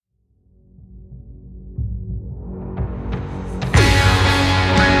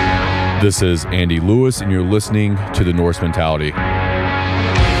This is Andy Lewis, and you're listening to the Norse Mentality.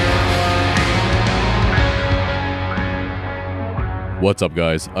 What's up,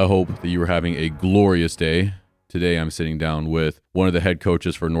 guys? I hope that you are having a glorious day. Today, I'm sitting down with one of the head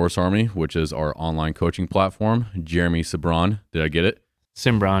coaches for Norse Army, which is our online coaching platform, Jeremy Cimbron. Did I get it?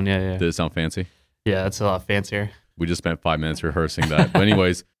 Cimbron, yeah. Did it sound fancy? Yeah, that's a lot fancier. We just spent 5 minutes rehearsing that. But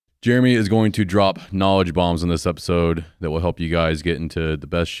anyways, Jeremy is going to drop knowledge bombs in this episode that will help you guys get into the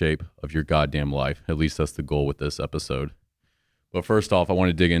best shape of your goddamn life. At least that's the goal with this episode. But first off, I want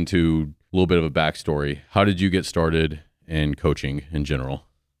to dig into a little bit of a backstory. How did you get started in coaching in general?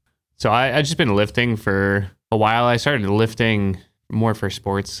 So I just been lifting for a while. I started lifting more for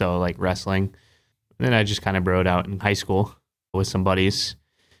sports, so like wrestling. Then I just kind of broed out in high school with some buddies.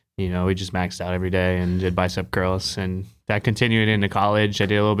 You know, we just maxed out every day and did bicep curls, and that continued into college. I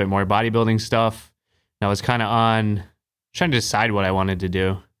did a little bit more bodybuilding stuff. And I was kind of trying to decide what I wanted to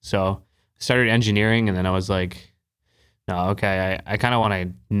do. So I started engineering, and then I was like, no, okay, I kind of want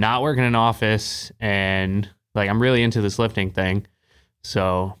to not work in an office, and like I'm really into this lifting thing.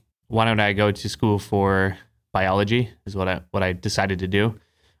 So why don't I go to school for biology is what I decided to do.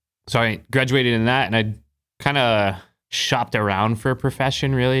 So I graduated in that, and I kind of shopped around for a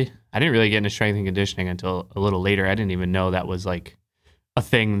profession, really. I didn't really get into strength and conditioning until a little later. I didn't even know that was like a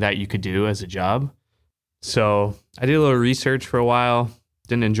thing that you could do as a job. So I did a little research for a while,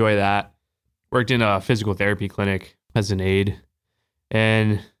 didn't enjoy that. Worked in a physical therapy clinic as an aide,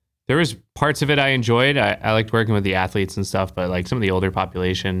 and there was parts of it I enjoyed. I liked working with the athletes and stuff, but like some of the older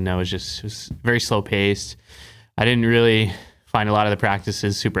population, it was very slow paced. I didn't really find a lot of the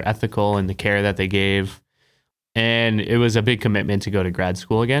practices super ethical in the care that they gave. And it was a big commitment to go to grad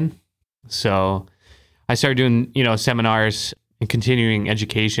school again. So I started doing, seminars and continuing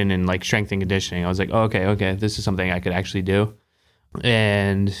education and like strength and conditioning. I was like, oh, okay, this is something I could actually do.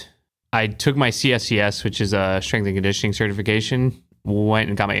 And I took my CSCS, which is a strength and conditioning certification, went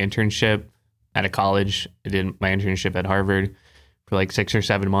and got my internship at a college. I did my internship at Harvard for like 6 or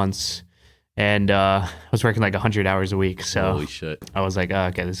 7 months. And I was working like 100 hours a week. So holy shit. I was like,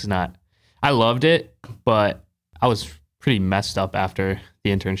 okay, this is not, I loved it, but I was pretty messed up after the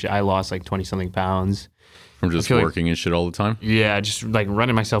internship. I lost like 20 something pounds. From just working and shit all the time? Yeah, just like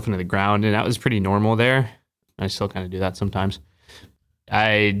running myself into the ground. And that was pretty normal there. I still kind of do that sometimes.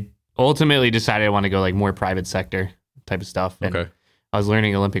 I ultimately decided I want to go like more private sector type of stuff. And okay. I was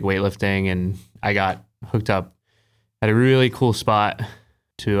learning Olympic weightlifting, and I got hooked up at a really cool spot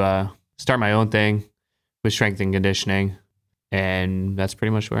to start my own thing with strength and conditioning. And that's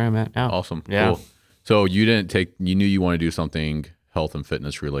pretty much where I'm at now. Awesome. Yeah. Cool. So you knew you want to do something health and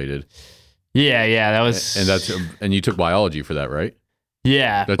fitness related. Yeah, that was, and you took biology for that, right?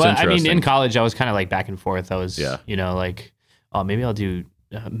 Yeah, that's but interesting. I mean, in college, I was kind of like back and forth. I was, yeah. Like, oh, maybe I'll do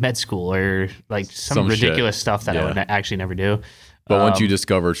med school or like some ridiculous stuff that I would actually never do. But once you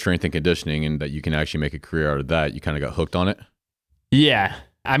discovered strength and conditioning and that you can actually make a career out of that, you kind of got hooked on it. Yeah,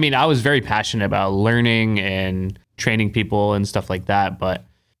 I mean, I was very passionate about learning and training people and stuff like that, but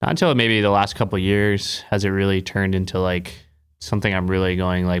not until maybe the last couple of years has it really turned into like something I'm really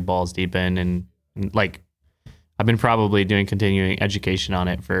going like balls deep in. And like I've been probably doing continuing education on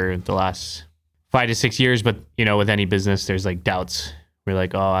it for the last 5 to 6 years. But, with any business, there's like doubts. We're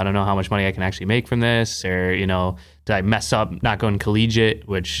like, oh, I don't know how much money I can actually make from this. Or, did I mess up not going collegiate,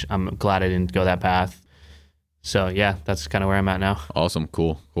 which I'm glad I didn't go that path. So, yeah, that's kind of where I'm at now. Awesome.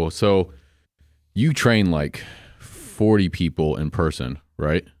 Cool. So you train like 40 people in person,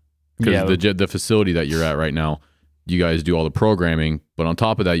 right? Because the facility that you're at right now, you guys do all the programming, but on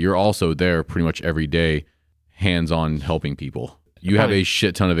top of that, you're also there pretty much every day, hands-on helping people. You have a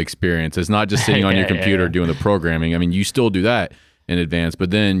shit ton of experience. It's not just sitting on your computer doing the programming. I mean, you still do that in advance,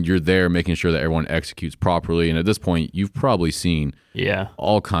 but then you're there making sure that everyone executes properly. And at this point, you've probably seen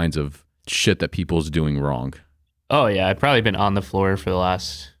all kinds of shit that people's doing wrong. Oh, yeah. I've probably been on the floor for the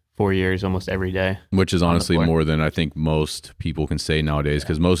last 4 years, almost every day. Which is honestly more than I think most people can say nowadays,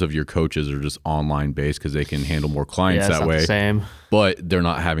 because most of your coaches are just online based because they can handle more clients that way. The same. But they're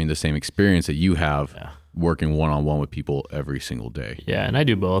not having the same experience that you have working one-on-one with people every single day. Yeah, and I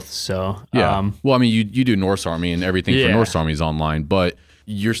do both. So well, I mean, you do Norse Army, and everything for Norse Army is online, but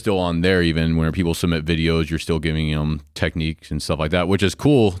you're still on there. Even when people submit videos, you're still giving them techniques and stuff like that, which is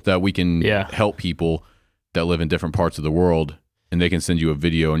cool that we can help people that live in different parts of the world. And they can send you a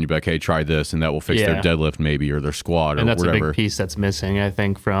video and you're like, hey, try this, and that will fix their deadlift maybe, or their squat, or whatever. And that's a big piece that's missing, I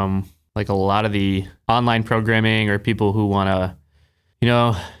think, from like a lot of the online programming or people who want to,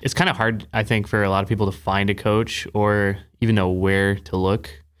 it's kind of hard, I think, for a lot of people to find a coach or even know where to look.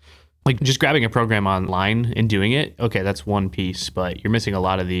 Like just grabbing a program online and doing it, okay, that's one piece, but you're missing a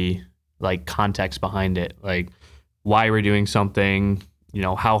lot of the like context behind it, like why we're doing something,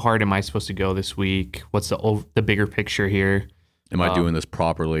 how hard am I supposed to go this week? What's the bigger picture here? Am I doing this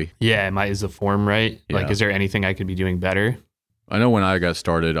properly? Yeah. Is the form right? Yeah. Like, is there anything I could be doing better? I know when I got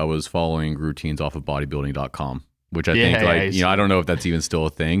started, I was following routines off of bodybuilding.com, which I think I don't know if that's even still a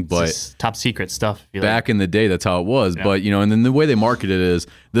thing, but top secret stuff. Back in the day, that's how it was. Yeah. But, and then the way they market it is,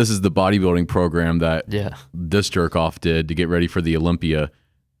 this is the bodybuilding program that this jerk off did to get ready for the Olympia.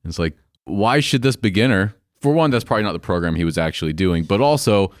 It's like, why should this beginner, for one, that's probably not the program he was actually doing, but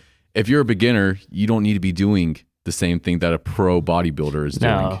also if you're a beginner, you don't need to be doing the same thing that a pro bodybuilder is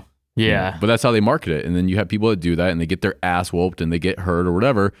doing. Yeah. But that's how they market it. And then you have people that do that and they get their ass whooped and they get hurt or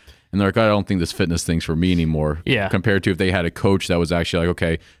whatever. And they're like, I don't think this fitness thing's for me anymore. Yeah. Compared to if they had a coach that was actually like,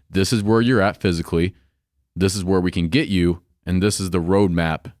 okay, this is where you're at physically. This is where we can get you. And this is the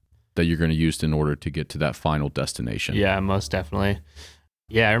roadmap that you're going to use in order to get to that final destination. Yeah, most definitely.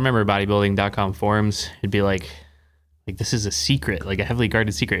 Yeah, I remember bodybuilding.com forums. It'd be like this is a secret, like a heavily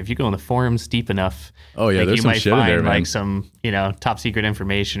guarded secret. If you go in the forums deep enough, there's you some might shit find in there, man. like some, top secret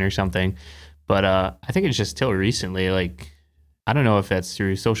information or something. But I think it's just till recently, like, I don't know if that's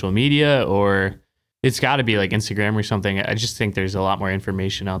through social media or it's got to be like Instagram or something. I just think there's a lot more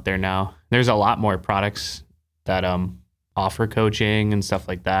information out there now. There's a lot more products that offer coaching and stuff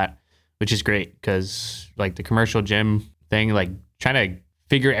like that, which is great because like the commercial gym thing, like trying to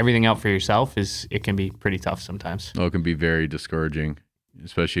figure everything out for yourself it can be pretty tough sometimes. Oh, it can be very discouraging,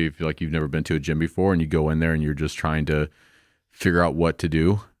 especially if you've never been to a gym before and you go in there and you're just trying to figure out what to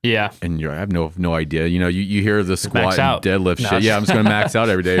do. Yeah. And I have no idea. You hear the squat and deadlift shit. Yeah, I'm just going to max out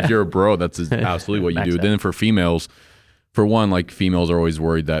every day. If you're a bro, that's absolutely what you do. Then for females, for one, like females are always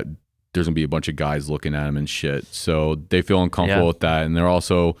worried that there's going to be a bunch of guys looking at them and shit. So they feel uncomfortable with that. And they're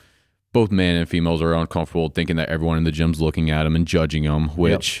also, both men and females are uncomfortable thinking that everyone in the gym's looking at them and judging them,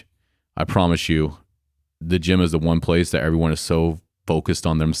 which I promise you, the gym is the one place that everyone is so focused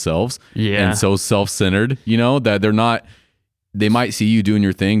on themselves and so self-centered, that they're not, they might see you doing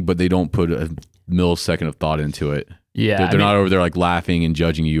your thing, but they don't put a millisecond of thought into it. Yeah. They're not over there like laughing and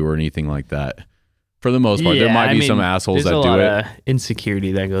judging you or anything like that. For the most part, there might be some assholes that do it. There's a lot of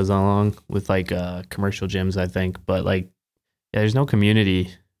insecurity that goes along with like commercial gyms, I think. But like, there's no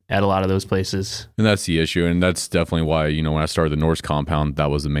community at a lot of those places. And that's the issue. And that's definitely why, when I started the Norse compound, that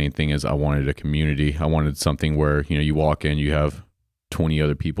was the main thing is I wanted a community. I wanted something where, you walk in, you have 20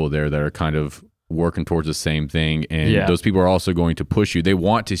 other people there that are kind of working towards the same thing. And those people are also going to push you. They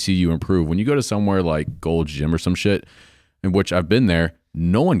want to see you improve. When you go to somewhere like Gold's Gym or some shit, in which I've been there,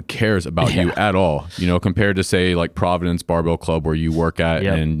 no one cares about you at all, compared to say like Providence Barbell Club where you work at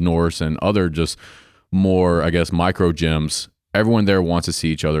and Norse and other just more, I guess, micro gyms. Everyone there wants to see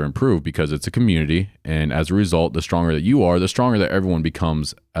each other improve because it's a community. And as a result, the stronger that you are, the stronger that everyone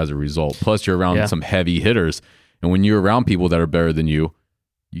becomes as a result. Plus you're around some heavy hitters. And when you're around people that are better than you,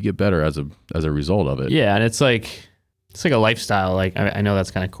 you get better as a result of it. Yeah. And it's like a lifestyle. Like I know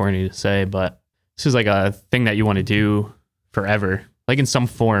that's kind of corny to say, but this is like a thing that you want to do forever, like in some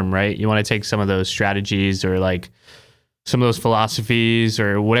form, right? You want to take some of those strategies or like some of those philosophies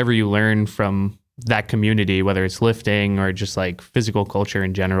or whatever you learn from that community, whether it's lifting or just like physical culture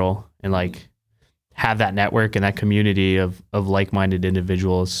in general, and like have that network and that community of like-minded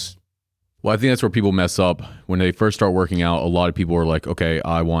individuals. Well, I think that's where people mess up. When they first start working out, a lot of people are like, okay,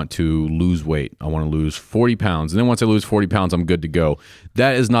 I want to lose weight. I want to lose 40 pounds. And then once I lose 40 pounds, I'm good to go.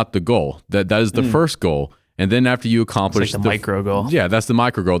 That is not the goal. That is the first goal. And then after you accomplish it's like the micro goal. Yeah, that's the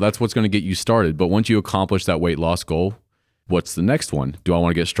micro goal. That's what's going to get you started. But once you accomplish that weight loss goal, what's the next one? Do I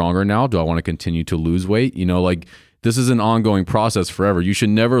want to get stronger now? Do I want to continue to lose weight? Like this is an ongoing process forever. You should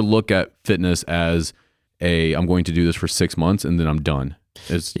never look at fitness as I'm going to do this for 6 months and then I'm done.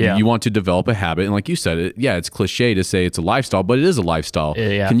 You want to develop a habit. And like you said, it's cliche to say it's a lifestyle, but it is a lifestyle.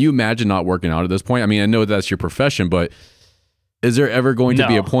 Yeah. Can you imagine not working out at this point? I mean, I know that's your profession, but is there ever going to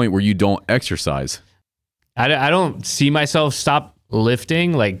be a point where you don't exercise? I don't see myself stop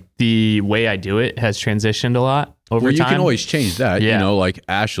lifting. Like the way I do it has transitioned a lot over time. You can always change that. Like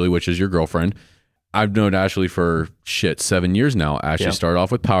Ashley, which is your girlfriend. I've known Ashley for 7 years now. Ashley started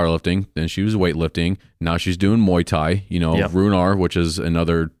off with powerlifting, then she was weightlifting. Now she's doing Muay Thai. Runar, which is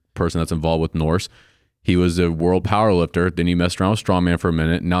another person that's involved with Norse. He was a world powerlifter. Then he messed around with strongman for a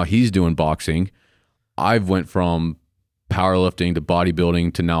minute. Now he's doing boxing. I've went from powerlifting to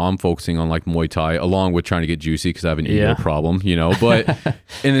bodybuilding to now I'm focusing on like Muay Thai, along with trying to get juicy because I have an ego problem, But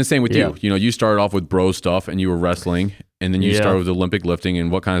and then same with you. You started off with bro stuff and you were wrestling. And then you started with Olympic lifting.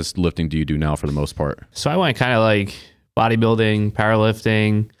 And what kind of lifting do you do now for the most part? So I went kind of like bodybuilding,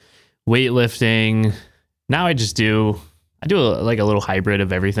 powerlifting, weightlifting. Now I do like a little hybrid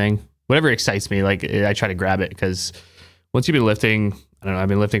of everything, whatever excites me, like I try to grab it, because once you've been lifting, I don't know, I've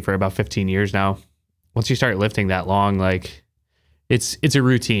been lifting for about 15 years now. Once you start lifting that long, like it's a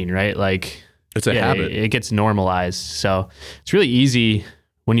routine, right? Like it's a habit. It gets normalized. So it's really easy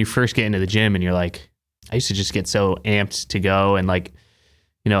when you first get into the gym and you're like, I used to just get so amped to go. And like,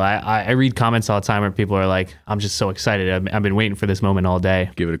 you know, I read comments all the time where people are like, I'm just so excited. I've been waiting for this moment all day.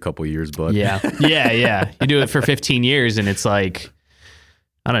 Give it a couple years, bud. Yeah. Yeah. You do it for 15 years and it's like,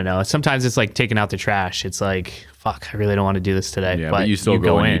 I don't know. Sometimes it's like taking out the trash. It's like, fuck, I really don't want to do this today. Yeah, but you still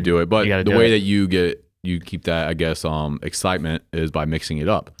go and you do it. But the way that you keep that, I guess, excitement is by mixing it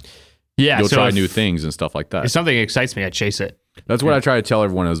up. Yeah. You'll try new things and stuff like that. If something excites me, I chase it. That's what I try to tell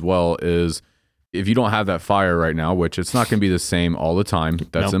everyone as well is if you don't have that fire right now, which it's not going to be the same all the time,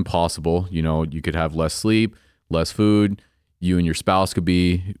 that's impossible. You know, you could have less sleep, less food. You and your spouse could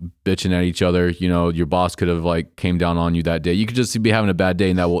be bitching at each other. You know, your boss could have like came down on you that day. You could just be having a bad day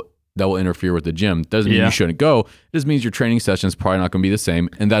and that will interfere with the gym. Doesn't mean you shouldn't go. It just means your training session is probably not going to be the same.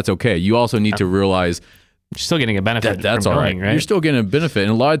 And that's okay. You also need to realize you're still getting a benefit. That's all right. You're still getting a benefit.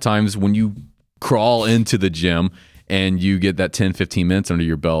 And a lot of times when you crawl into the gym and you get that 10, 15 minutes under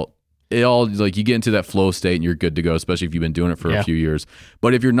your belt, it all like you get into that flow state and you're good to go, especially if you've been doing it for a few years.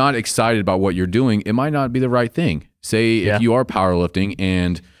 But if you're not excited about what you're doing, it might not be the right thing. Say if you are powerlifting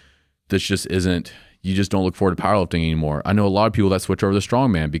and this just isn't, you just don't look forward to powerlifting anymore. I know a lot of people that switch over to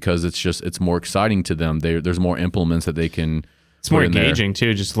strongman because it's more exciting to them. There's more implements that they can. It's more engaging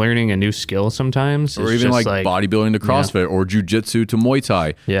too, just learning a new skill sometimes. Or even like bodybuilding to CrossFit or jujitsu to Muay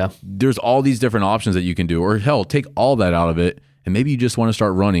Thai. Yeah. There's all these different options that you can do. Or hell, take all that out of it and maybe you just want to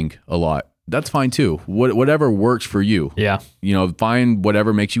start running a lot. That's fine too. Whatever works for you. Yeah. You know, find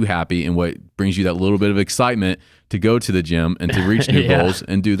whatever makes you happy and what brings you that little bit of excitement to go to the gym and to reach new goals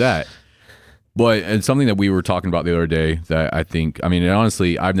and do that. But it's something that we were talking about the other day that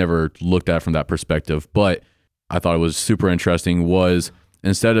honestly, I've never looked at it from that perspective, but I thought it was super interesting was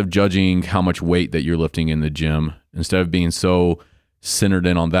instead of judging how much weight that you're lifting in the gym, instead of being so centered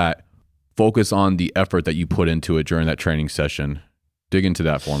in on that, focus on the effort that you put into it during that training session. Dig into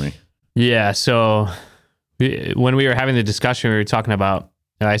that for me. Yeah. So when we were having the discussion, we were talking about,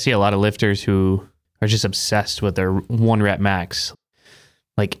 I see a lot of lifters who are just obsessed with their 1 rep max.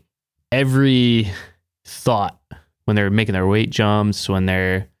 Like every thought when they're making their weight jumps, when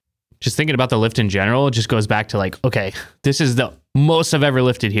they're just thinking about the lift in general, it just goes back to like, okay, this is the most I've ever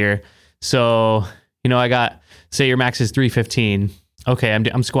lifted here. So, you know, say your max is 315. Okay,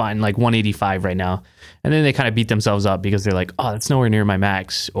 I'm squatting like 185 right now. And then they kind of beat themselves up because they're like, oh, that's nowhere near my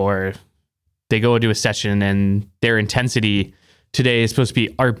max. Or they go do a session and their intensity today is supposed to be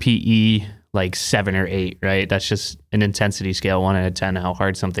RPE like 7 or 8, right? That's just an intensity scale, 1 out of 10, how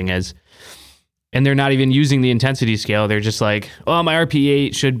hard something is. And they're not even using the intensity scale. They're just like, oh, my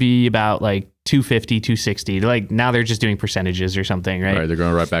RPE should be about like 250, 260. Like now they're just doing percentages or something, right? Right. They're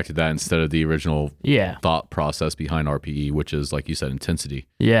going right back to that instead of the original thought process behind RPE, which is, like you said, intensity.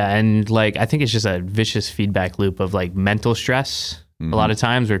 Yeah. And like, I think it's just a vicious feedback loop of like mental stress a lot of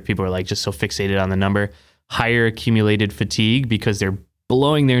times where people are like just so fixated on the number, higher accumulated fatigue because they're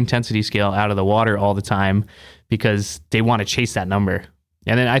blowing their intensity scale out of the water all the time because they want to chase that number.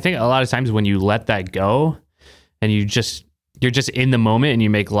 And then I think a lot of times when you let that go and you're just in the moment and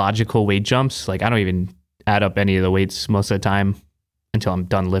you make logical weight jumps, like I don't even add up any of the weights most of the time until I'm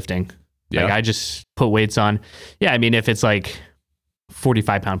done lifting. Yeah. Like I just put weights on. Yeah. I mean, if it's like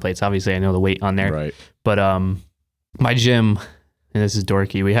 45-pound plates, obviously I know the weight on there. Right. But my gym, and this is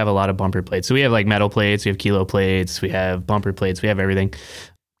dorky, we have a lot of bumper plates. So we have like metal plates, we have kilo plates, we have bumper plates, we have everything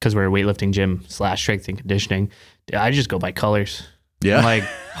because we're a weightlifting gym / strength and conditioning. I just go by colors. Yeah. I'm like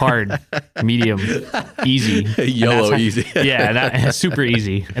hard, medium, easy. Yellow, easy. Yeah, that's super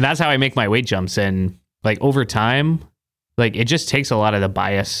easy. And that's how I make my weight jumps. And like over time, like it just takes a lot of the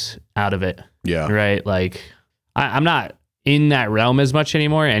bias out of it. Yeah. Right. Like I'm not in that realm as much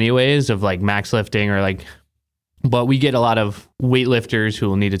anymore anyways of like max lifting or like, but we get a lot of weightlifters who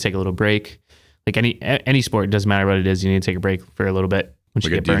will need to take a little break. Like any sport, it doesn't matter what it is, you need to take a break for a little bit. Once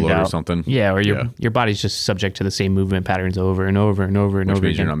like you get burned out or something. Yeah, or your body's just subject to the same movement patterns over and over and over and Which over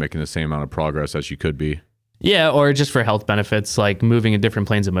means again. You're not making the same amount of progress as you could be. Yeah, or just for health benefits, like moving in different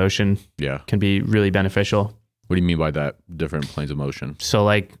planes of motion can be really beneficial. What do you mean by that, different planes of motion? So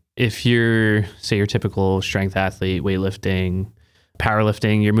like if you're, say your typical strength athlete, weightlifting,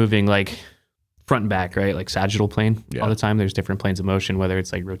 powerlifting, you're moving like front and back, right? Like sagittal plane all the time. There's different planes of motion, whether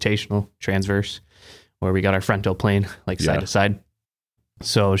it's like rotational, transverse, or we got our frontal plane, like side to side.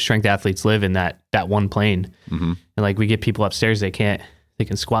 So strength athletes live in that one plane. And like we get people upstairs, they can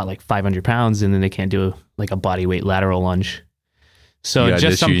squat like 500 pounds and then they can't do like a body weight lateral lunge. So yeah,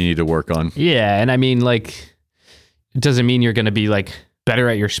 just you need to work on. Yeah. And I mean, like, it doesn't mean you're going to be like better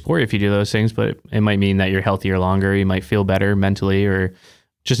at your sport if you do those things, but it might mean that you're healthier longer. You might feel better mentally, or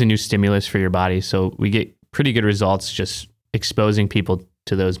just a new stimulus for your body. So we get pretty good results just exposing people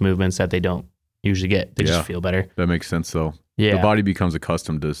to those movements that they don't usually get. They just feel better. That makes sense though. Yeah. The body becomes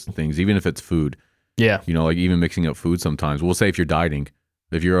accustomed to things, even if it's food. Yeah. You know, like even mixing up food sometimes. We'll say if you're dieting,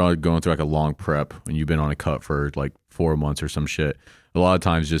 if you're going through like a long prep and you've been on a cut for like 4 months or some shit, a lot of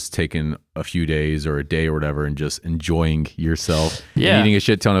times just taking a few days or a day or whatever and just enjoying yourself and eating a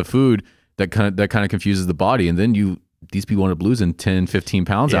shit ton of food that kind of confuses the body. And then these people end up losing 10, 15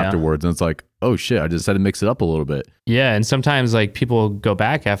 pounds afterwards. And it's like, oh shit, I just had to mix it up a little bit. Yeah. And sometimes like people go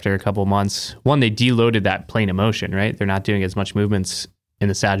back after a couple months. One, they deloaded that plane of motion, right? They're not doing as much movements in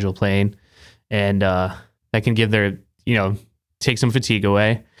the sagittal plane. And that can give take some fatigue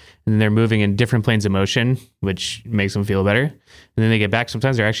away. And then they're moving in different planes of motion, which makes them feel better. And then they get back.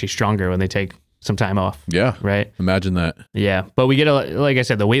 Sometimes they're actually stronger when they take some time off. Yeah. Right. Imagine that. Yeah. But we get, like I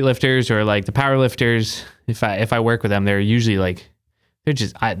said, the weightlifters or like the power lifters, if I work with them, they're usually like,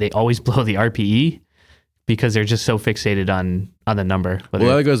 they always blow the RPE because they're just so fixated on the number.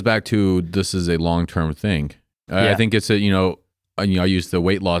 Well, that goes back to, this is a long-term thing. I think it's I used the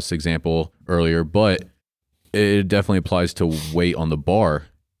weight loss example earlier, but it definitely applies to weight on the bar.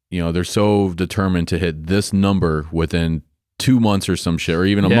 They're so determined to hit this number within 2 months or some shit, or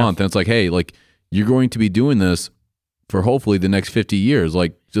even a month. And it's like, hey, like you're going to be doing this for hopefully the next 50 years.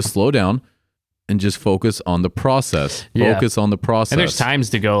 Like just slow down and just focus on the process. Focus on the process. And there's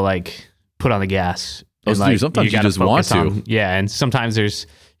times to go like put on the gas. And, sometimes you just want to. And sometimes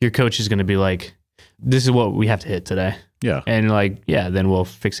your coach is going to be like, this is what we have to hit today. Yeah. And then we'll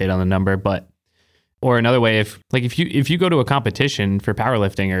fixate on the number. Or another way, if you go to a competition for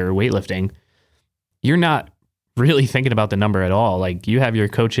powerlifting or weightlifting, you're not really thinking about the number at all. Like you have your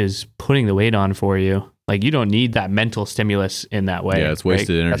coaches putting the weight on for you. Like you don't need that mental stimulus in that way. Yeah, it's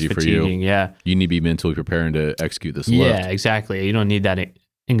wasted energy for you. Yeah. You need to be mentally preparing to execute this lift. Yeah, exactly. You don't need that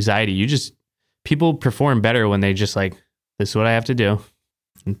anxiety. People perform better when they just like, this is what I have to do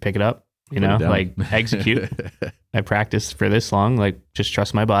and pick it up, like execute. I practiced for this long, like just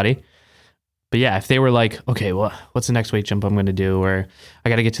trust my body. But yeah, if they were like, okay, well, what's the next weight jump I'm going to do? Or I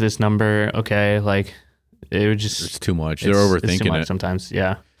got to get to this number. Okay. Like it would just, it's too much. They're overthinking too much it sometimes.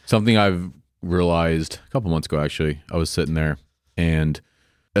 Yeah. Something I've realized a couple months ago, actually, I was sitting there and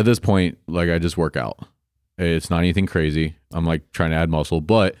at this point, like I just work out. It's not anything crazy. I'm like trying to add muscle,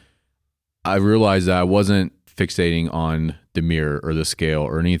 but I realized that I wasn't fixating on the mirror or the scale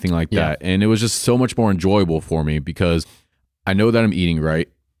or anything like that. And it was just so much more enjoyable for me because I know that I'm eating right.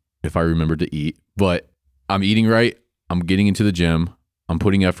 If I remember to eat, but I'm eating right. I'm getting into the gym. I'm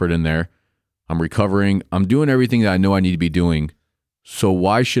putting effort in there. I'm recovering. I'm doing everything that I know I need to be doing. So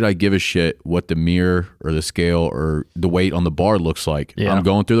why should I give a shit what the mirror or the scale or the weight on the bar looks like? Yeah. I'm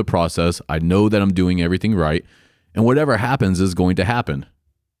going through the process. I know that I'm doing everything right. And whatever happens is going to happen.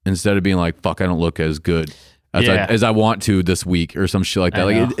 Instead of being like, fuck, I don't look as good as I want to this week or some shit like that.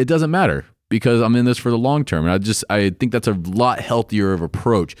 Like it doesn't matter. Because I'm in this for the long term. And I think that's a lot healthier of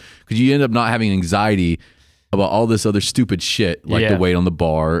approach because you end up not having anxiety about all this other stupid shit like the weight on the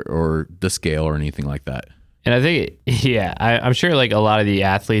bar or the scale or anything like that. And I think, I'm sure like a lot of the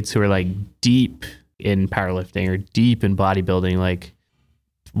athletes who are like deep in powerlifting or deep in bodybuilding, like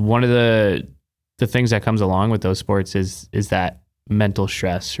one of the things that comes along with those sports is that mental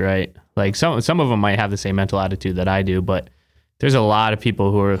stress, right? Like some of them might have the same mental attitude that I do, but there's a lot of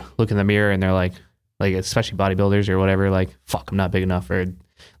people who are look in the mirror and they're like especially bodybuilders or whatever, like, fuck, I'm not big enough. Or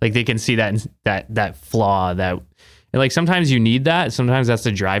like they can see that flaw and like sometimes you need that. Sometimes that's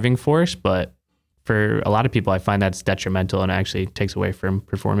the driving force. But for a lot of people, I find that's detrimental and actually takes away from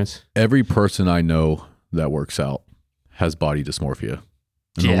performance. Every person I know that works out has body dysmorphia.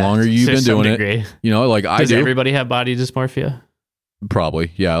 And the longer you've been doing it, like I do. Does everybody have body dysmorphia?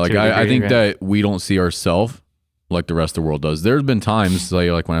 Probably. Yeah. Like I think that we don't see ourselves like the rest of the world does. There's been times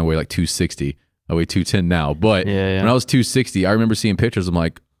like when I weigh like 260, I weigh 210 now, but when I was 260, I remember seeing pictures. I'm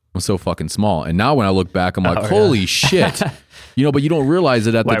like, I'm so fucking small. And now when I look back, I'm like, holy shit, but you don't realize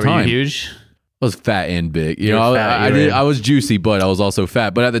it at the time. Were you huge? I was fat and big. I was juicy, but I was also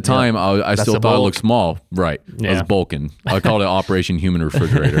fat. But at the time, I still thought I looked small. Right. I was bulking. I called it Operation Human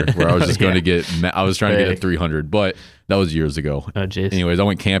Refrigerator, where I was just going to get, I was trying to get a 300, but that was years ago. Oh, jeez. Anyways, I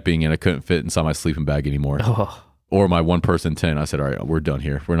went camping and I couldn't fit inside my sleeping bag anymore. Or my one person tent. I said, all right, we're done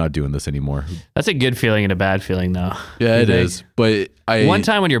here. We're not doing this anymore. That's a good feeling and a bad feeling though. Yeah, it is. But one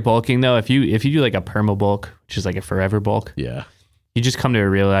time when you're bulking though, if you do like a perma bulk, which is like a forever bulk. Yeah. you just come to a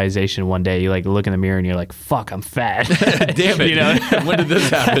realization one day. You like look in the mirror and you're like, fuck, I'm fat. Damn it. You know? When did this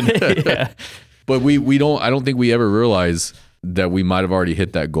happen? Yeah. But I don't think we ever realize that we might have already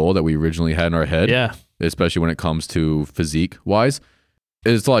hit that goal that we originally had in our head. Yeah. Especially when it comes to physique wise.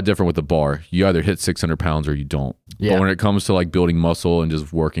 It's a lot different with the bar. You either hit 600 pounds or you don't. Yeah. But when it comes to like building muscle and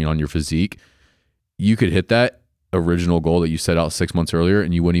just working on your physique, you could hit that original goal that you set out 6 months earlier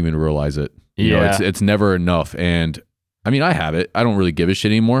and you wouldn't even realize it. You know, it's never enough. And I mean, I have it. I don't really give a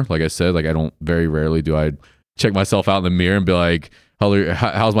shit anymore. Like I said, like very rarely do I check myself out in the mirror and be like,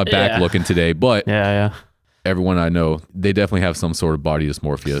 how's my back looking today? But everyone I know, they definitely have some sort of body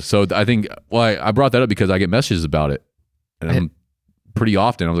dysmorphia. So I think, I brought that up because I get messages about it. And pretty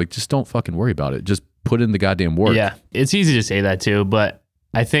often I was like, just don't fucking worry about it. Just put in the goddamn work. Yeah. It's easy to say that too, but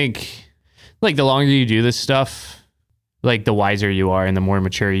I think like the longer you do this stuff, like the wiser you are and the more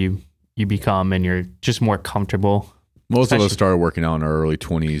mature you become and you're just more comfortable. Most of us started working out in our early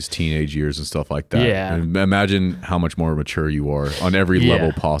 20s, teenage years and stuff like that. Yeah. And imagine how much more mature you are on every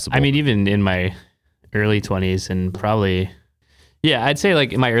level possible. I mean, even in my early 20s and probably, I'd say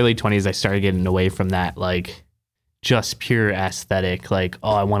like in my early 20s, I started getting away from that, like just pure aesthetic. Like,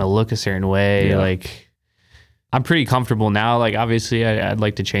 oh, I want to look a certain way. Yeah. Like I'm pretty comfortable now. Like obviously I'd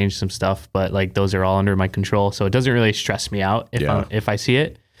like to change some stuff, but like those are all under my control. So it doesn't really stress me out if I see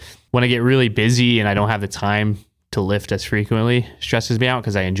it. When I get really busy and I don't have the time to lift as frequently, stresses me out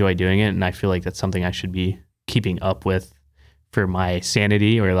because I enjoy doing it. And I feel like that's something I should be keeping up with for my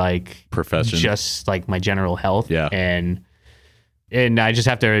sanity or like profession, just like my general health. Yeah. And I just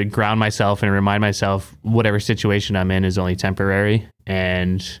have to ground myself and remind myself whatever situation I'm in is only temporary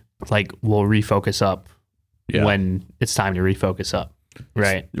and like we'll refocus up when it's time to refocus up.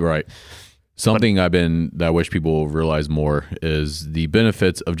 Right. Right. Something that I wish people realize more is the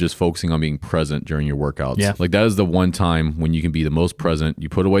benefits of just focusing on being present during your workouts. Yeah. Like that is the one time when you can be the most present. You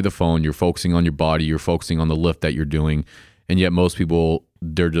put away the phone, you're focusing on your body, you're focusing on the lift that you're doing. And yet most people,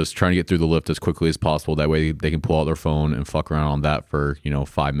 they're just trying to get through the lift as quickly as possible. That way they can pull out their phone and fuck around on that for,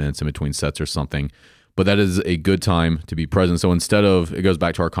 5 minutes in between sets or something. But that is a good time to be present. So instead of, it goes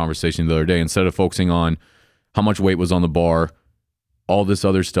back to our conversation the other day, instead of focusing on how much weight was on the bar, all this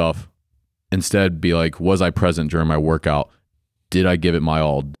other stuff, instead be like, was I present during my workout? Did I give it my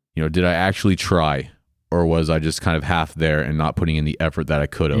all? Did I actually try? Or was I just kind of half there and not putting in the effort that I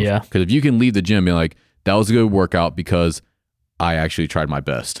could have? Yeah. Because if you can leave the gym and be like, that was a good workout because I actually tried my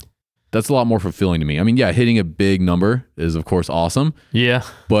best. That's a lot more fulfilling to me. I mean, hitting a big number is of course awesome. Yeah.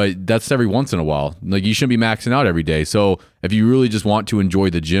 But that's every once in a while. Like you shouldn't be maxing out every day. So if you really just want to enjoy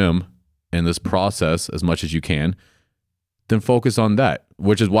the gym and this process as much as you can, then focus on that.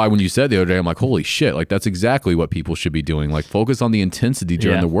 Which is why when you said the other day, I'm like, holy shit, like that's exactly what people should be doing. Like focus on the intensity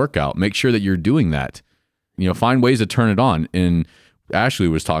during the workout. Make sure that you're doing that. Find ways to turn it on. And Ashley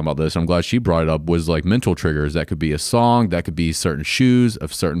was talking about this. I'm glad she brought it up, was like mental triggers. That could be a song, that could be certain shoes, a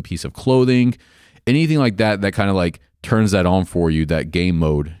certain piece of clothing, anything like that kind of like turns that on for you, that game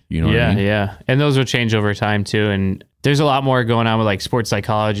mode. You know what I mean? Yeah. And those will change over time too. And there's a lot more going on with like sports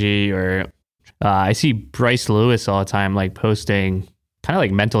psychology or I see Bryce Lewis all the time, like posting kind of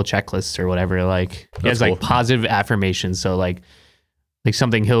like mental checklists or whatever. Like he has like positive affirmations. So like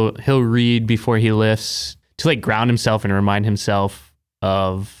something he'll read before he lifts to like ground himself and remind himself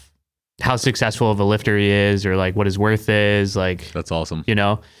of how successful of a lifter he is or like what his worth is. Like that's awesome. I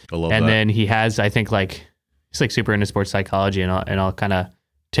love that. Then he has, I think like he's like super into sports psychology and I'll kind of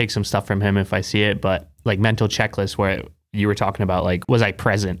take some stuff from him if I see it, but like mental checklists where you were talking about like, was I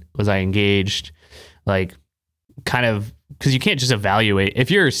present? Was I engaged? Like kind of, because you can't just evaluate. If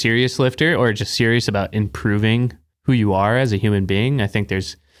you're a serious lifter or just serious about improving who you are as a human being, I think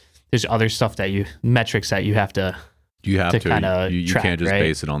there's other stuff metrics that you have to kind of you track, can't just right?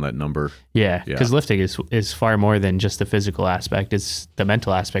 base it on that number. Yeah, because lifting is far more than just the physical aspect. It's the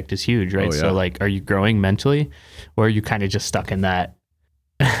mental aspect is huge, right? So like, are you growing mentally, or are you kind of just stuck in that?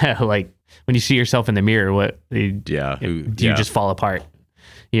 Like when you see yourself in the mirror, do you just fall apart?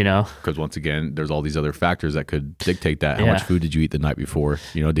 Because once again, there's all these other factors that could dictate that. How much food did you eat the night before?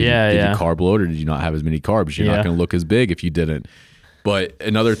 Did you carb load or did you not have as many carbs? You're not going to look as big if you didn't. But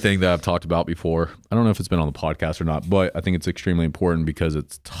another thing that I've talked about before, I don't know if it's been on the podcast or not, but I think it's extremely important because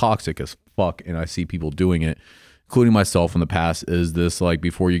it's toxic as fuck. And I see people doing it, including myself in the past, is this like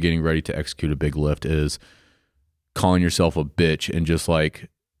before you're getting ready to execute a big lift is calling yourself a bitch and just like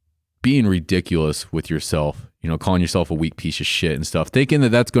being ridiculous with yourself, calling yourself a weak piece of shit and stuff, thinking that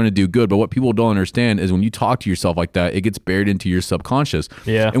that's going to do good. But what people don't understand is when you talk to yourself like that, it gets buried into your subconscious.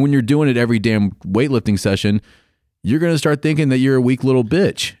 Yeah. And when you're doing it every damn weightlifting session, you're going to start thinking that you're a weak little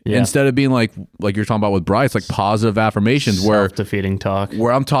bitch instead of being like you're talking about with Bryce, like positive affirmations where self-defeating talk,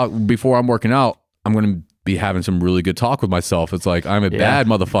 where I'm talking before I'm working out, I'm going to be having some really good talk with myself. It's like, I'm a bad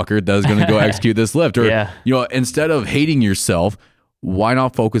motherfucker that's going to go execute this lift. Or, instead of hating yourself, why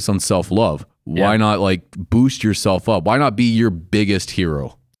not focus on self-love? Why not like boost yourself up? Why not be your biggest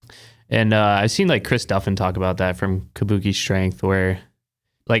hero? And I've seen like Chris Duffin talk about that from Kabuki Strength, where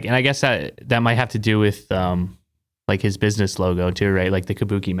like, and I guess that might have to do with like his business logo too, right? Like the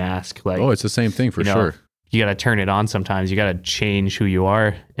Kabuki mask. Like, it's the same thing for sure. You got to turn it on sometimes. You got to change who you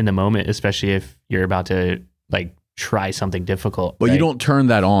are in the moment, especially if you're about to like try something difficult. But you don't turn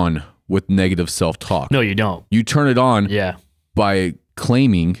that on with negative self-talk. No, you don't. You turn it on by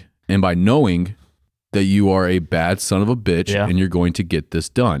claiming and by knowing that you are a bad son of a bitch and you're going to get this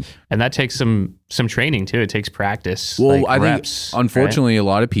done. And that takes some training too. It takes practice. Well, like I reps, think unfortunately a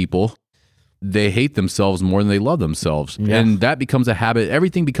lot of people, they hate themselves more than they love themselves. Yeah. And that becomes a habit.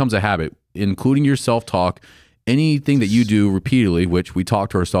 Everything becomes a habit, including your self-talk. Anything that you do repeatedly, which we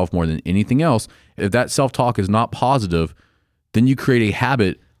talk to ourselves more than anything else, if that self-talk is not positive, then you create a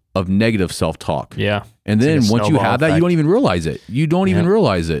habit of negative self-talk. Yeah. And then once you have that, you don't even realize it. You don't even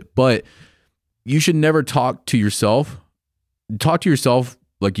realize it. But you should never talk to yourself. Talk to yourself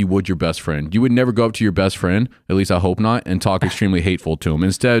like you would your best friend. You would never go up to your best friend, at least I hope not, and talk extremely hateful to them.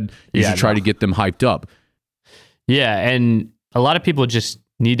 Instead, you should try to get them hyped up. Yeah, and a lot of people just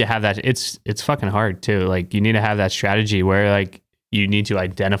need to have that. It's fucking hard too. Like you need to have that strategy where like you need to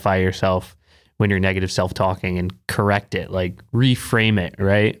identify yourself when you're negative self-talking and correct it, like reframe it,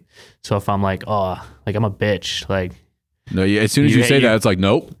 right? So if I'm like, oh, like I'm a bitch, like no, as soon as you say that, it's like,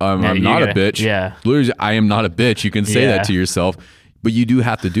 nope, I'm not a bitch. Yeah. Literally, I am not a bitch. You can say that to yourself, but you do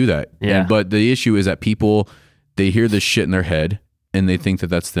have to do that. Yeah. But the issue is that people, they hear this shit in their head and they think that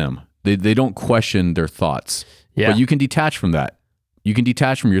that's them. They don't question their thoughts. Yeah. But you can detach from that. You can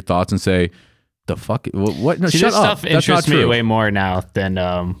detach from your thoughts and say, the fuck? What? No, see, shut this up. Stuff interests me way more now than...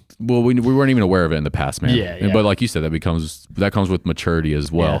 Well, we weren't even aware of it in the past, man. Yeah. But like you said, that comes with maturity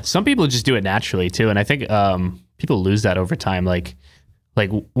as well. Yeah. Some people just do it naturally too. And I think people lose that over time. Like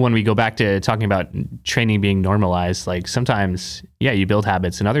when we go back to talking about training being normalized, like sometimes, you build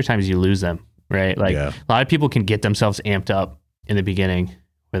habits and other times you lose them, right? Like a lot of people can get themselves amped up in the beginning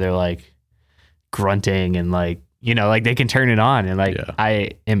where they're like grunting and like, like they can turn it on. And like, I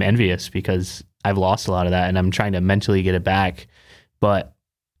am envious because I've lost a lot of that and I'm trying to mentally get it back. But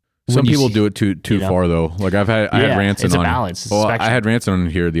some people do it too far though. Like I had Ranson it's on. A balance. It's I had Ranson on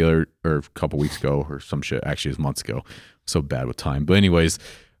here a couple weeks ago or some shit. Actually, it was months ago. So bad with time. But anyways,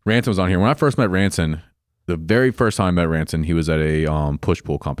 Ranson was on here. When I first met Ranson, the very first time I met Ranson, he was at a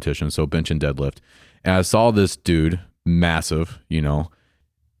push-pull competition, so bench and deadlift. And I saw this dude, massive,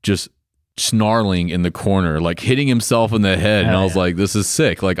 just snarling in the corner, like hitting himself in the head. And I was like, this is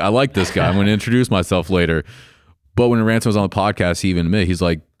sick. Like, I like this guy. I'm going to introduce myself later. But when Ranson was on the podcast, he even admitted, he's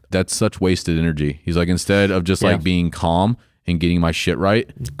like, that's such wasted energy. He's like, instead of just like being calm and getting my shit right,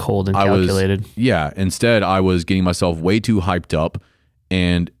 cold and calculated. Instead I was getting myself way too hyped up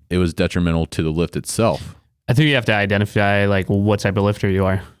and it was detrimental to the lift itself. I think you have to identify like what type of lifter you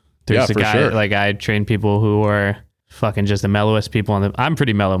are. There's a guy, like I train people who are fucking just the mellowest people I'm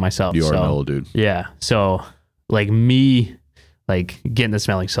pretty mellow myself. You are a mellow dude. Yeah. So like me, like getting the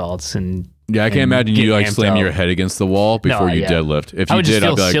smelling salts and I can't imagine you like slamming your head against the wall before you deadlift. If you I would just did,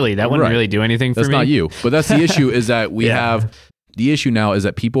 feel I'd be like, silly. That wouldn't really do anything for me. That's not you. But that's the issue is that we have the issue now is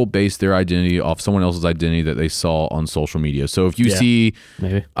that people base their identity off someone else's identity that they saw on social media. So if you see,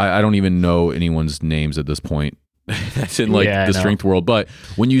 maybe I don't even know anyone's names at this point. That's in like the strength world. But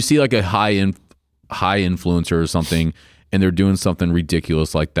when you see like a high influencer or something and they're doing something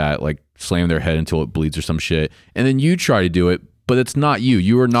ridiculous like that, like slam their head until it bleeds or some shit, and then you try to do it, but it's not you.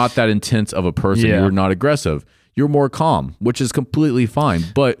 You are not that intense of a person. You are not aggressive. You're more calm, which is completely fine.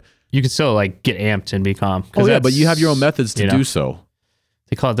 But you can still like get amped and be calm. Oh yeah, but you have your own methods to do so.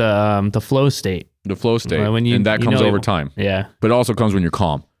 They call it the flow state. The flow state, and that comes over time. Yeah, but it also comes when you're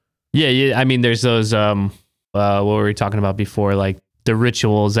calm. Yeah. I mean, there's those. What were we talking about before? Like the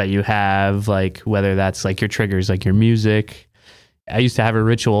rituals that you have, like whether that's like your triggers, like your music. I used to have a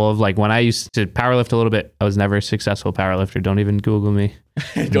ritual of like when I used to powerlift a little bit. I was never a successful powerlifter. Don't even Google me.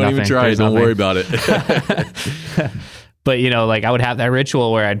 Don't even try. Don't worry about it. But like I would have that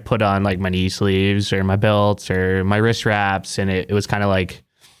ritual where I'd put on like my knee sleeves or my belts or my wrist wraps, and it was kind of like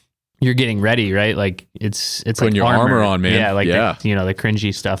you're getting ready, right? Like it's putting like your armor on, man. Yeah, like the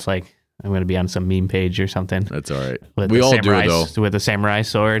cringy stuff. Like I'm going to be on some meme page or something. That's all right. We all do it though. With a samurai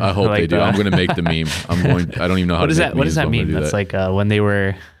sword. I hope they do. I'm going to make the meme. I don't even know how to make memes. What does that mean? That's like when they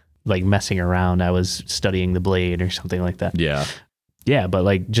were like messing around. I was studying the blade or something like that. Yeah. Yeah. But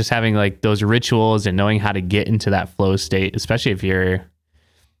like just having like those rituals and knowing how to get into that flow state, especially if you're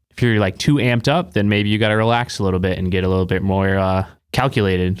like too amped up, then maybe you got to relax a little bit and get a little bit more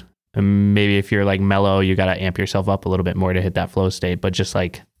calculated. And maybe if you're like mellow, you got to amp yourself up a little bit more to hit that flow state. But just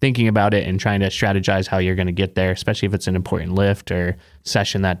like thinking about it and trying to strategize how you're going to get there, especially if it's an important lift or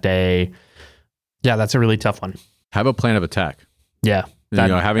session that day. Yeah, that's a really tough one. Have a plan of attack. Yeah.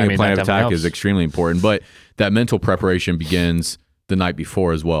 Having a plan of attack is extremely important, but that mental preparation begins the night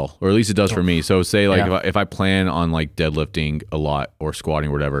before as well, or at least it does for me. So say like if I plan on like deadlifting a lot or squatting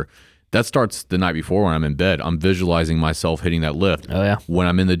or whatever, that starts the night before when I'm in bed. I'm visualizing myself hitting that lift. Oh yeah. When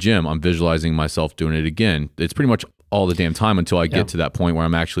I'm in the gym, I'm visualizing myself doing it again. It's pretty much all the damn time until I get to that point where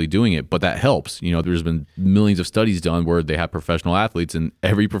I'm actually doing it. But that helps. You know, there's been millions of studies done where they have professional athletes, and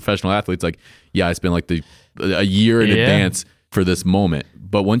every professional athlete's like, yeah, I spent like a year in advance for this moment.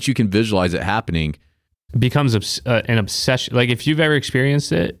 But once you can visualize it happening, it becomes an obsession. Like if you've ever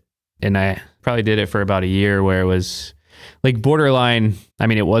experienced it, and I probably did it for about a year where it was like borderline, I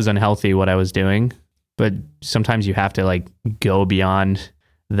mean, it was unhealthy what I was doing, but sometimes you have to like go beyond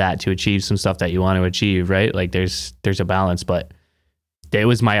that to achieve some stuff that you want to achieve, right? Like there's a balance, but it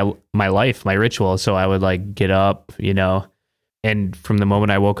was my life, my ritual. So I would like get up, you know, and from the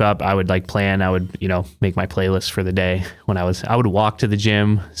moment I woke up, I would like plan, I would, you know, make my playlist for the day. I would walk to the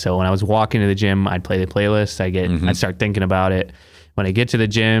gym. So when I was walking to the gym, I'd play the playlist. I'd start thinking about it. When I get to the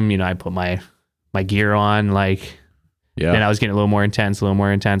gym, you know, I put my gear on, like, and I was getting a little more intense.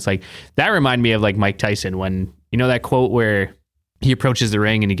 Like that reminded me of like Mike Tyson when, you know, that quote where he approaches the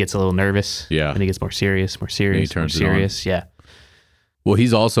ring and he gets a little nervous. Yeah. And he gets more serious. And he turns more serious. Yeah. Well,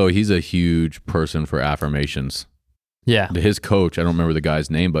 he's a huge person for affirmations. Yeah. His coach, I don't remember the guy's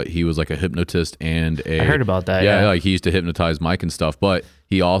name, but he was like a hypnotist and I heard about that. Yeah, like he used to hypnotize Mike and stuff, but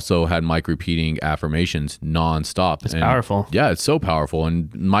he also had Mike repeating affirmations nonstop. It's powerful. Yeah, it's so powerful.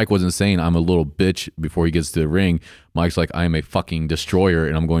 And Mike wasn't saying I'm a little bitch before he gets to the ring. Mike's like, I am a fucking destroyer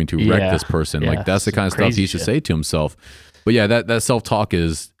and I'm going to wreck this person. Like that's the kind of stuff he should say to himself. But yeah, that self-talk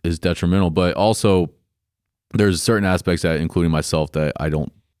is detrimental. But also there's certain aspects that, including myself, that I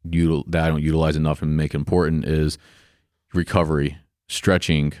don't utilize enough and make important is recovery,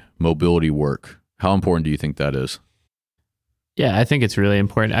 stretching, mobility work. How important do you think that is? Yeah, I think it's really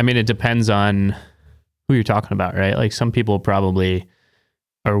important. I mean, it depends on who you're talking about, right? Like some people probably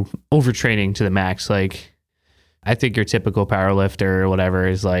are overtraining to the max. Like I think your typical power lifter or whatever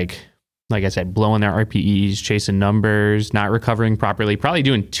is like I said, blowing their RPEs, chasing numbers, not recovering properly, probably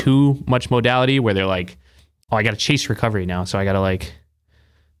doing too much modality where they're like, oh, I got to chase recovery now. So I got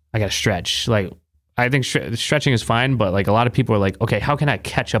to stretch. Like, I think stretching is fine, but like a lot of people are like, okay, how can I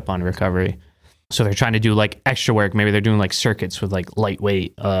catch up on recovery? So they're trying to do like extra work. Maybe they're doing like circuits with like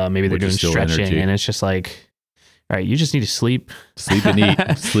lightweight. Maybe they're doing stretching energy. And it's just like, all right, you just need to sleep and eat,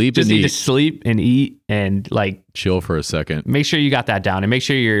 need to sleep and eat and like chill for a second. Make sure you got that down and make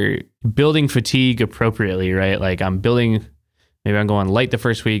sure you're building fatigue appropriately, right? Like maybe I'm going light the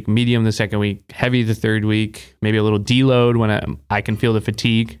first week, medium the second week, heavy the third week, maybe a little deload when I can feel the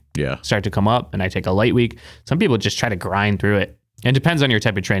fatigue start to come up and I take a light week. Some people just try to grind through it. It depends on your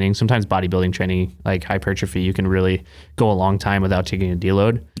type of training. Sometimes bodybuilding training, like hypertrophy, you can really go a long time without taking a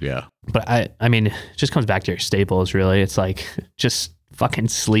deload. Yeah. But I mean, it just comes back to your staples, really. It's like just fucking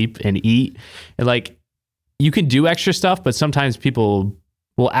sleep and eat. And like you can do extra stuff, but sometimes people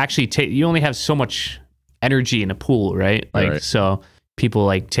will actually you only have so much energy in a pool, right? Like, so people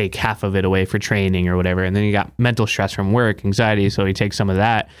like take half of it away for training or whatever. And then you got mental stress from work, anxiety. So you take some of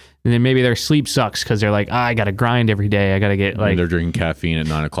that. And then maybe their sleep sucks because they're like, I got to grind every day. I got to get like. And they're drinking caffeine at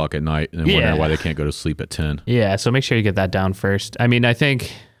 9 o'clock at night and wondering why they can't go to sleep at 10. Yeah. So make sure you get that down first. I mean, I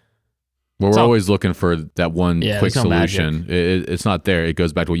think. Well, we're always looking for that one quick solution. It's not there. It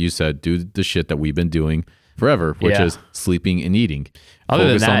goes back to what you said. Do the shit that we've been doing forever, which is sleeping and eating.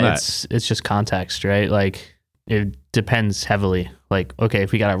 Other than that, it's just context, right? Like it depends heavily. Like, okay,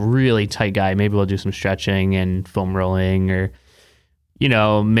 if we got a really tight guy, maybe we'll do some stretching and foam rolling or, you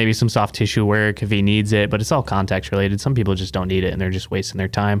know, maybe some soft tissue work if he needs it, but it's all context related. Some people just don't need it and they're just wasting their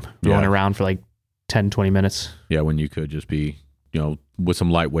time going around for like 10, 20 minutes. Yeah, when you could just be, you know, with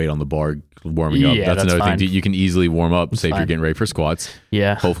some light weight on the bar warming up. That's another thing. You can easily warm up, say if you're getting ready for squats.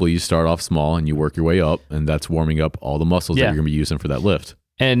 Yeah. Hopefully you start off small and you work your way up, and that's warming up all the muscles that you're going to be using for that lift.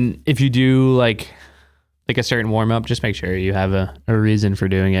 And if you do like a certain warm up, just make sure you have a reason for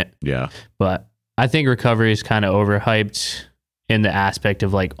doing it. Yeah. But I think recovery is kind of overhyped in the aspect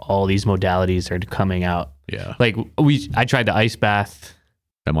of like all these modalities are coming out. Yeah. Like I tried the ice bath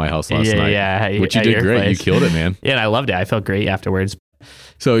at my house last night. Yeah. Which you did great. Place. You killed it, man. Yeah, and I loved it. I felt great afterwards.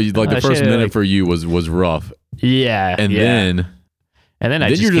 So like the first minute for you was rough. Yeah. And then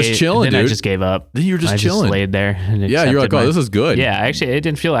you're just chilling, then dude. I just gave up. Then you're just chilling. Just laid there. And you're like, oh, this is good. Yeah, actually, it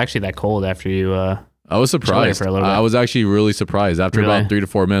didn't feel actually that cold after you. I was surprised. For a little bit. I was actually really surprised. After about 3 to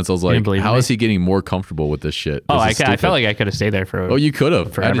 4 minutes, I was like, how is he getting more comfortable with this shit? Oh, I felt like I could have stayed there for. Oh, you could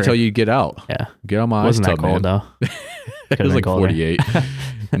have. I had to tell you to get out. Yeah, get on my ice tub. man. Wasn't that cold though? It was like 48.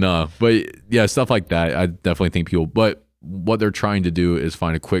 No, but yeah, stuff like that. I definitely think people. But what they're trying to do is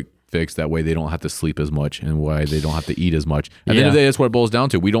find a quick fix. That way they don't have to sleep as much, and why they don't have to eat as much. At the end of the day, that's what it boils down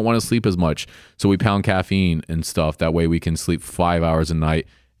to. We don't want to sleep as much, so we pound caffeine and stuff. That way we can sleep 5 hours a night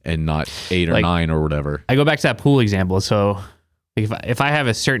and not 8 or 9 or whatever. I go back to that pool example. So if I have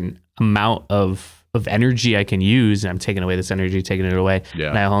a certain amount of energy I can use, and I'm taking away this energy, taking it away,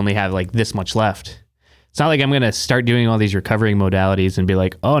 and I only have like this much left. It's not like I'm going to start doing all these recovering modalities and be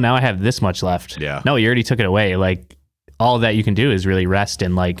like, oh, now I have this much left. Yeah. No, you already took it away. Like all that you can do is really rest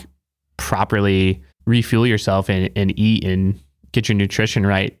and like properly refuel yourself and eat and get your nutrition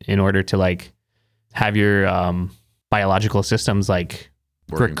right in order to like have your biological systems like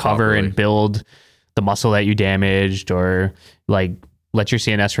working recover properly and build the muscle that you damaged, or like let your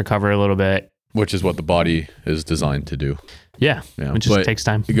CNS recover a little bit. Which is what the body is designed to do. Yeah. It just takes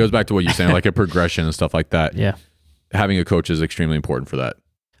time. It goes back to what you're saying, like a progression and stuff like that. Yeah. Having a coach is extremely important for that.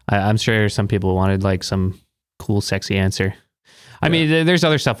 I'm sure some people wanted like some cool, sexy answer. I mean, there's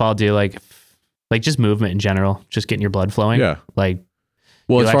other stuff I'll do, like just movement in general, just getting your blood flowing. Yeah. Like,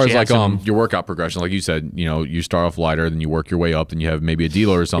 well, as far as like your workout progression, like you said, you start off lighter, then you work your way up, then you have maybe a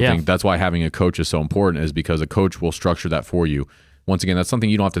deload or something. Yeah. That's why having a coach is so important, is because a coach will structure that for you. Once again, that's something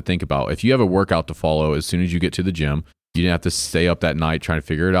you don't have to think about. If you have a workout to follow as soon as you get to the gym, you didn't have to stay up that night trying to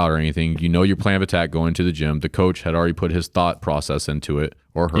figure it out or anything. You know your plan of attack going to the gym. The coach had already put his thought process into it,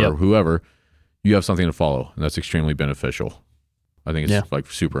 or her, whoever. You have something to follow, and that's extremely beneficial. I think it's like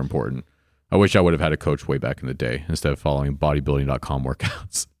super important. I wish I would have had a coach way back in the day instead of following bodybuilding.com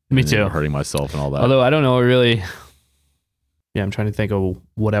workouts. Me too. Hurting myself and all that. Although I don't know really. Yeah, I'm trying to think of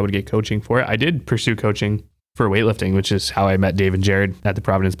what I would get coaching for. I did pursue coaching for weightlifting, which is how I met Dave and Jared at the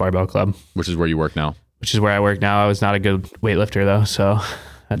Providence Barbell Club. Which is where you work now. Which is where I work now. I was not a good weightlifter though, so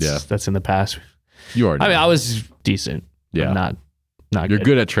that's in the past. You are. I mean, I was decent. Yeah. Not You're good.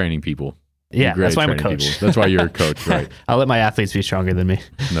 good at training people. Yeah, that's why I'm a coach. People. That's why you're a coach, right? I'll let my athletes be stronger than me.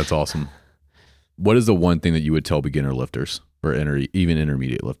 That's awesome. What is the one thing that you would tell beginner lifters or even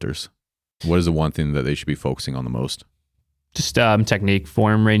intermediate lifters? What is the one thing that they should be focusing on the most? Just technique,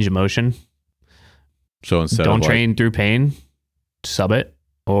 form, range of motion. So instead don't of train through pain, sub it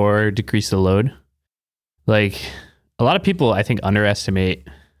or decrease the load. Like a lot of people, I think, underestimate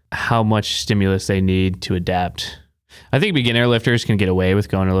how much stimulus they need to adapt. I think beginner lifters can get away with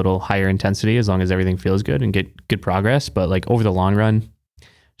going a little higher intensity as long as everything feels good and get good progress. But like over the long run, I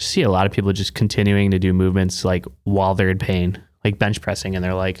see a lot of people just continuing to do movements like while they're in pain, like bench pressing, and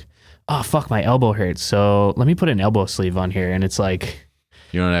they're like, oh, fuck, my elbow hurts. So let me put an elbow sleeve on here. And it's like,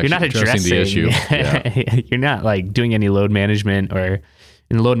 you're not addressing the issue. Yeah. You're not like doing any load management,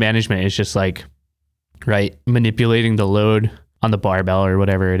 and load management is just like, right, manipulating the load on the barbell or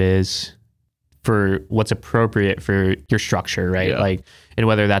whatever it is for what's appropriate for your structure, right? Yeah. Like, and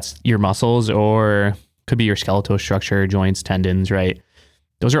whether that's your muscles or could be your skeletal structure, joints, tendons, right?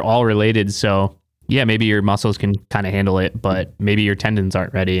 Those are all related. So yeah, maybe your muscles can kind of handle it, but maybe your tendons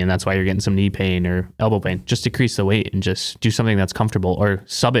aren't ready, and that's why you're getting some knee pain or elbow pain. Just decrease the weight and just do something that's comfortable, or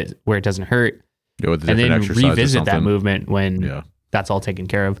sub it where it doesn't hurt, and then revisit that movement when that's all taken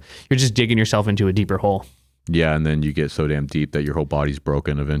care of. You're just digging yourself into a deeper hole. Yeah, and then you get so damn deep that your whole body's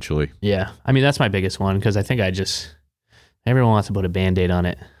broken eventually. Yeah, I mean, that's my biggest one, because I think everyone wants to put a Band-Aid on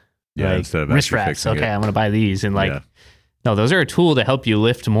it. Yeah, like, instead of wrist wraps. Okay, I'm going to buy these. And like, no, those are a tool to help you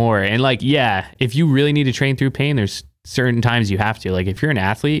lift more. And like, yeah, if you really need to train through pain, there's certain times you have to. Like if you're an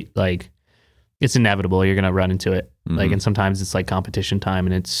athlete, like it's inevitable you're going to run into it. Mm-hmm. Like, and sometimes it's like competition time,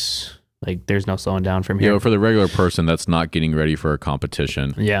 and it's like there's no slowing down from here. For the regular person that's not getting ready for a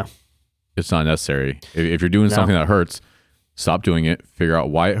competition. Yeah. It's not necessary. If you're doing something that hurts, stop doing it, figure out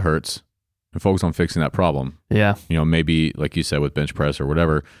why it hurts, and focus on fixing that problem. Yeah. Maybe like you said with bench press or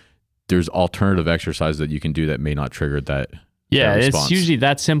whatever, there's alternative exercises that you can do that may not trigger that. Yeah, that it's usually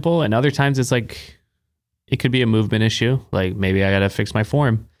that simple. And other times it's like, it could be a movement issue. Like maybe I got to fix my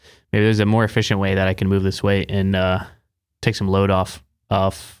form. Maybe there's a more efficient way that I can move this weight and take some load off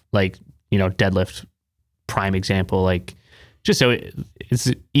like, deadlift, prime example. Like just so it's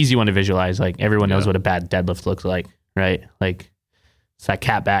an easy one to visualize. Like everyone knows what a bad deadlift looks like, right? Like it's that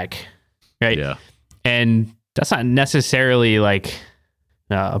cat back, right? Yeah. And that's not necessarily like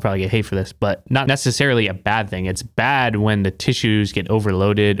I'll probably get hate for this, but not necessarily a bad thing. It's bad when the tissues get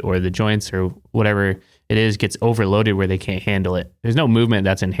overloaded or the joints or whatever it is gets overloaded where they can't handle it. There's no movement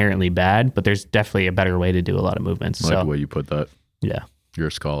that's inherently bad, but there's definitely a better way to do a lot of movements. I like the way you put that. Yeah. You're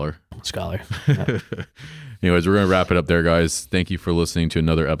a scholar. Yeah. Anyways, we're going to wrap it up there, guys. Thank you for listening to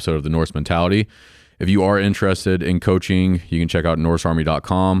another episode of the Norse Mentality. If you are interested in coaching, you can check out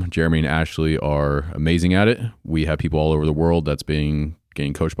norsearmy.com. Jeremy and Ashley are amazing at it. We have people all over the world that's getting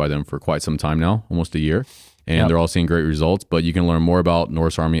coached by them for quite some time now, almost a year. And they're all seeing great results. But you can learn more about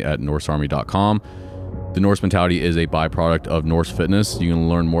Norse Army at norsearmy.com. The Norse Mentality is a byproduct of Norse Fitness. You can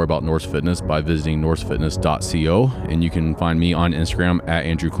learn more about Norse Fitness by visiting norsefitness.co. And you can find me on Instagram at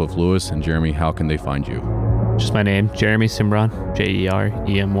Andrew Cliff Lewis. And Jeremy, how can they find you? Just my name, Jeremy Cimbron,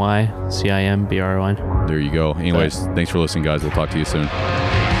 JeremyCimbron. There you go. Anyways, thanks for listening, guys. We'll talk to you soon.